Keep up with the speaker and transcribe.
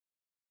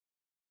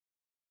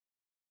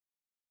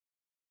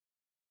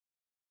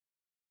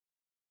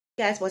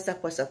Guys, what's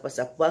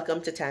up?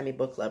 Welcome to Tammy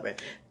Book Lover.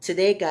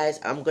 Today,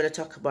 guys, I'm going to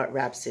talk about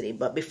Rhapsody.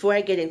 But before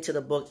I get into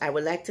the book, I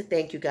would like to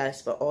thank you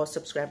guys for all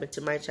subscribing to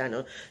my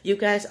channel. You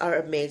guys are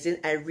amazing.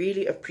 I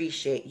really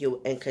appreciate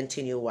you and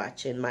continue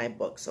watching my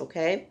books,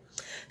 okay?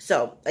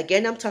 So,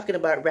 again, I'm talking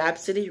about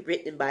Rhapsody,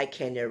 written by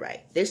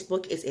Wright. This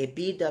book is a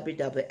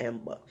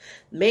BWWM book.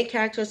 Main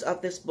characters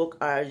of this book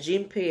are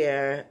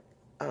Jean-Pierre,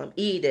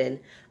 Eden,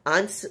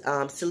 Aunt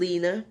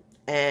Selena,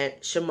 and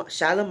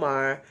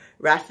Shalimar,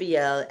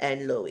 Raphael,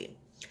 and Louis.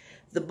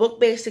 The book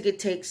basically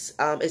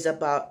is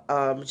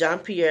about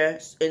Jean-Pierre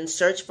in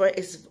search for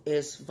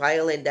his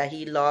violin that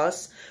he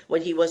lost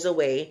when he was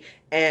away,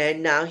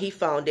 and now he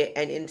found it,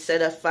 and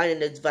instead of finding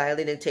the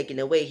violin and taking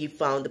it away, he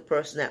found the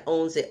person that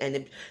owns it,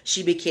 and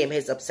she became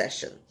his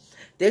obsession.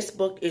 This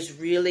book is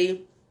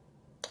really...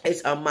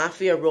 It's a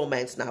Mafia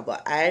Romance novel.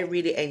 I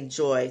really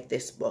enjoy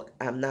this book.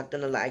 I'm not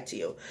gonna lie to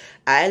you.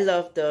 I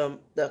love the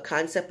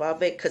concept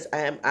of it because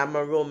I'm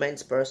a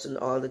romance person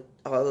all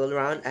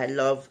around. I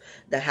love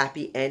the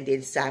happy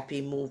ending,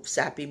 sappy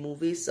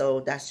movies.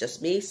 So that's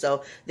just me.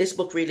 So this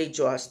book really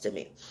draws to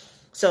me.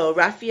 So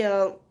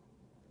Raphael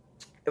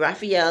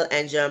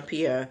and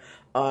Jean-Pierre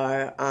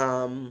are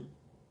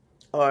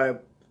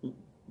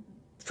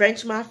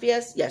French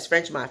mafias. Yes,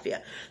 French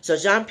mafia. So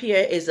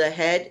Jean-Pierre is a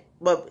head.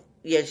 Well,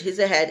 yeah, he's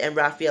the head, and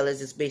Raphael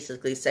is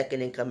basically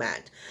second in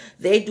command.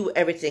 They do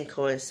everything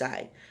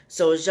coincide.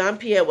 So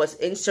Jean-Pierre was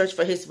in search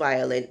for his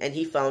violin, and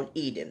he found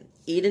Eden.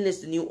 Eden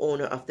is the new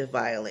owner of the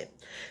violin.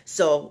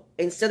 So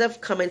instead of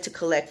coming to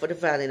collect for the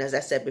violin, as I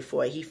said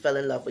before, he fell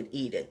in love with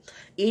Eden.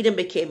 Eden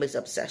became his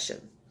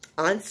obsession.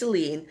 Aunt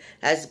Celine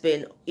has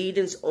been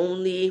Eden's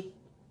only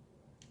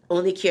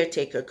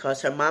caretaker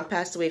because her mom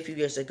passed away a few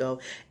years ago,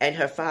 and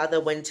her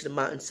father went into the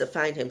mountains to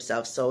find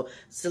himself. So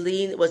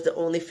Celine was the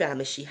only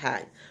family she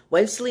had.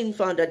 When Celine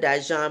found out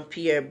that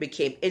Jean-Pierre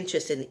became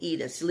interested in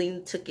Eden,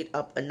 Celine took it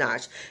up a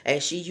notch,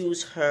 and she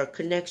used her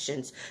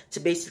connections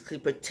to basically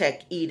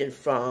protect Eden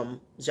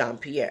from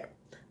Jean-Pierre,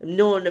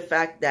 knowing the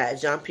fact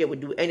that Jean-Pierre would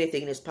do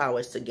anything in his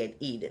powers to get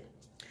Eden.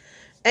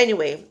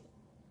 Anyway,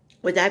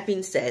 with that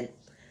being said,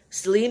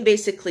 Celine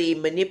basically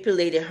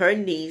manipulated her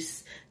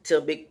niece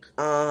to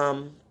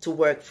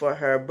work for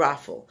her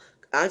brothel.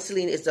 Aunt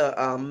Celine is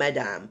a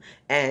madame,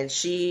 and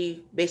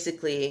she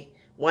basically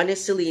wanted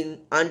Celine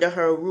under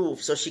her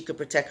roof so she could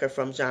protect her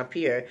from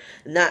Jean-Pierre,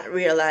 not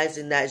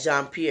realizing that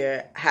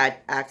Jean-Pierre had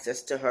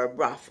access to her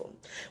brothel.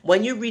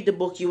 When you read the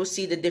book, you will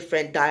see the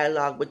different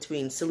dialogue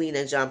between Celine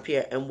and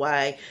Jean-Pierre, and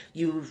why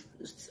you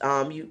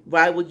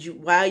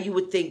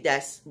would think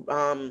that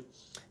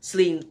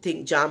Celine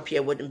think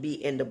Jean-Pierre wouldn't be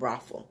in the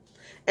brothel.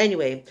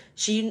 Anyway,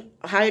 she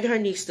hired her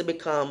niece to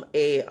become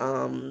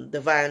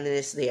the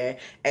violinist there,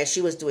 and she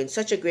was doing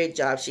such a great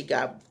job. She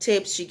got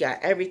tips, she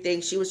got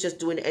everything. She was just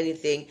doing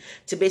anything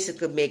to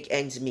basically make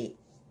ends meet.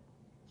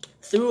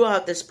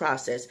 Throughout this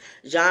process,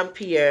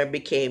 Jean-Pierre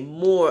became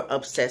more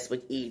obsessed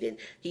with Eden.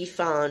 He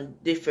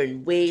found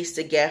different ways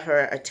to get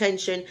her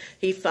attention.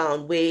 He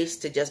found ways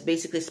to just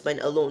basically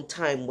spend alone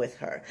time with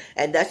her,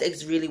 and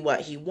that's really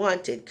what he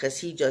wanted, because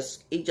he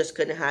just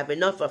couldn't have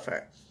enough of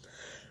her.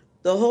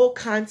 The whole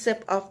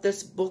concept of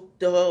this book,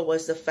 though,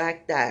 was the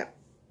fact that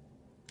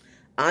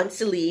Aunt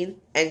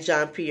Celine and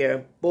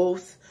Jean-Pierre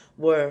both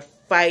were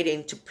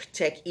fighting to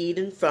protect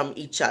Eden from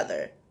each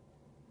other,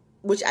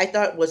 which I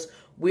thought was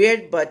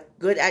weird but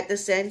good at the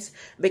sense,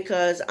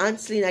 because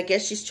Aunt Celine, I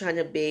guess she's trying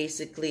to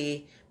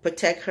basically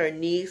protect her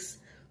niece,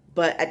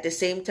 but at the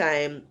same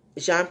time,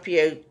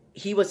 Jean-Pierre,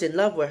 he was in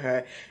love with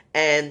her,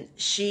 and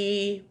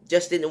she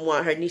just didn't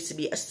want her niece to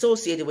be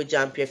associated with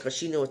Jean-Pierre because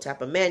she knew what type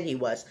of man he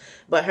was.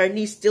 But her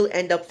niece still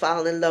ended up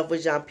falling in love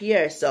with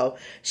Jean-Pierre, so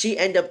she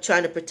ended up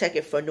trying to protect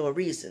it for no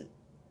reason.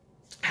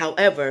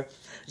 However,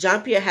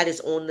 Jean-Pierre had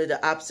his own little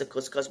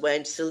obstacles, because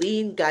when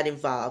Celine got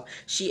involved,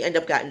 she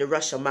ended up getting the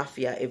Russian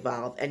Mafia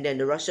involved. And then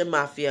the Russian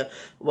Mafia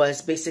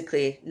was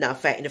basically now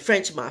fighting the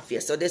French Mafia.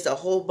 So there's a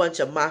whole bunch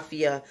of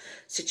Mafia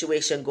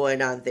situation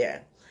going on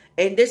there.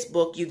 In this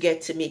book, you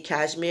get to meet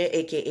Cashmere,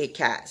 a.k.a.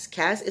 Cass.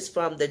 Cass is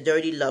from the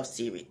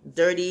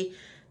Dirty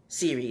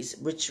series,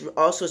 which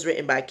also was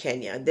written by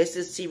Kenya.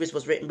 This series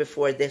was written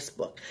before this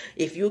book.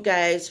 If you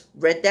guys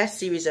read that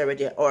series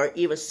already, or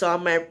even saw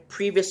my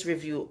previous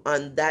review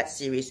on that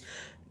series,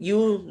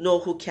 you know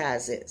who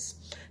Cass is.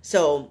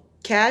 So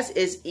Cass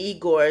is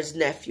Igor's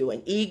nephew,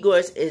 and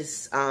Igor's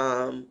is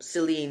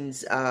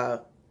Celine's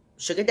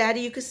sugar daddy,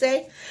 you could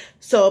say.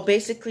 So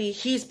basically,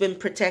 he's been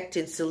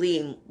protecting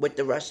Celine with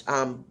the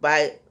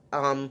by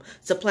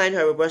supplying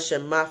her with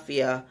Russian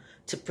Mafia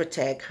to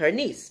protect her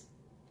niece.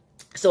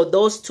 So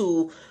those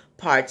two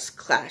parts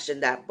clash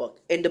in that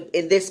book, in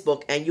this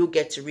book, and you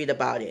get to read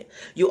about it.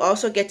 You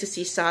also get to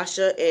see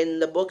Sasha in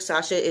the book.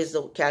 Sasha is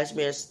the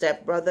Cashmere's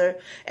stepbrother,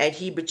 and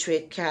he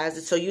betrayed Kaz.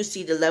 So you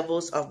see the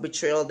levels of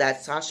betrayal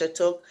that Sasha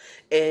took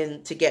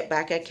to get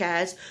back at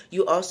Kaz.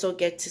 You also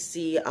get to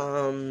see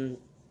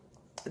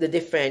the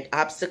different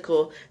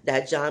obstacle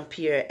that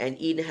Jean-Pierre and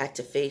Eden had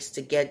to face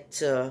to get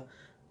to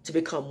to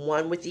become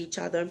one with each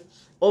other.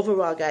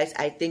 Overall, guys,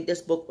 I think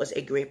this book was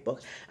a great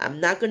book. I'm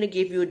not going to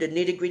give you the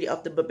nitty-gritty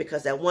of the book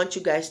because I want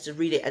you guys to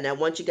read it, and I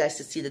want you guys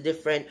to see the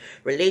different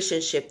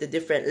relationship, the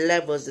different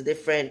levels, the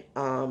different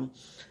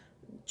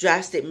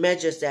drastic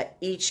measures that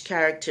each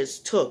characters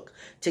took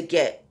to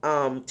get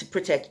to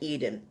protect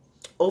Eden.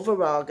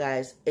 Overall,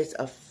 guys, it's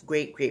a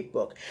great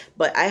book.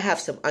 But I have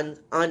some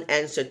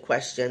unanswered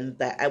questions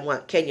that I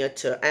want Kenya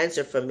to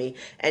answer for me.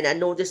 And I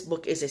know this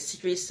book is a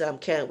series, so I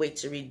can't wait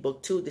to read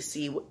book 2 to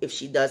see if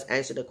she does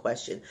answer the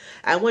question.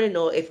 I want to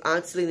know if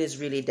Aunt Celine is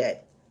really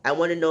dead. I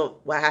want to know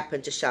what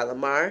happened to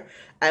Shalimar.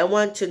 I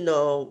want to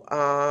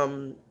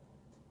know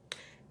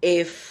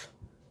if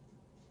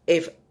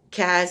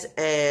Kaz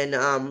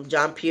and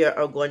Jean-Pierre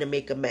are going to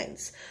make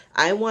amends.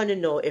 I want to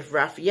know if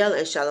Raphael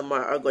and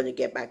Shalimar are going to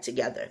get back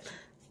together.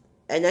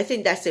 And I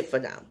think that's it for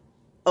now.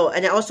 Oh,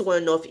 and I also want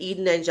to know if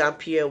Eden and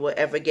Jean-Pierre will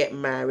ever get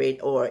married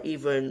or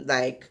even,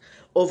 like,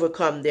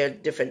 overcome their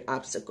different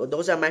obstacles.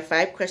 Those are my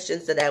 5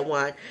 questions that I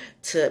want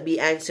to be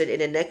answered in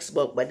the next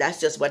book. But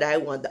that's just what I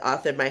want. The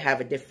author might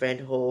have a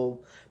different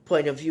whole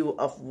point of view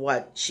of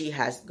what she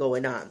has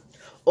going on.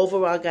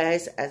 Overall,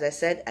 guys, as I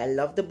said, I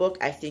love the book.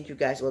 I think you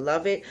guys will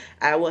love it.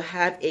 I will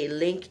have a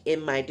link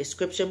in my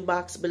description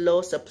box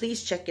below, so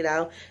please check it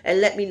out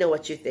and let me know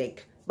what you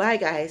think. Bye,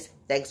 guys.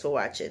 Thanks for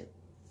watching.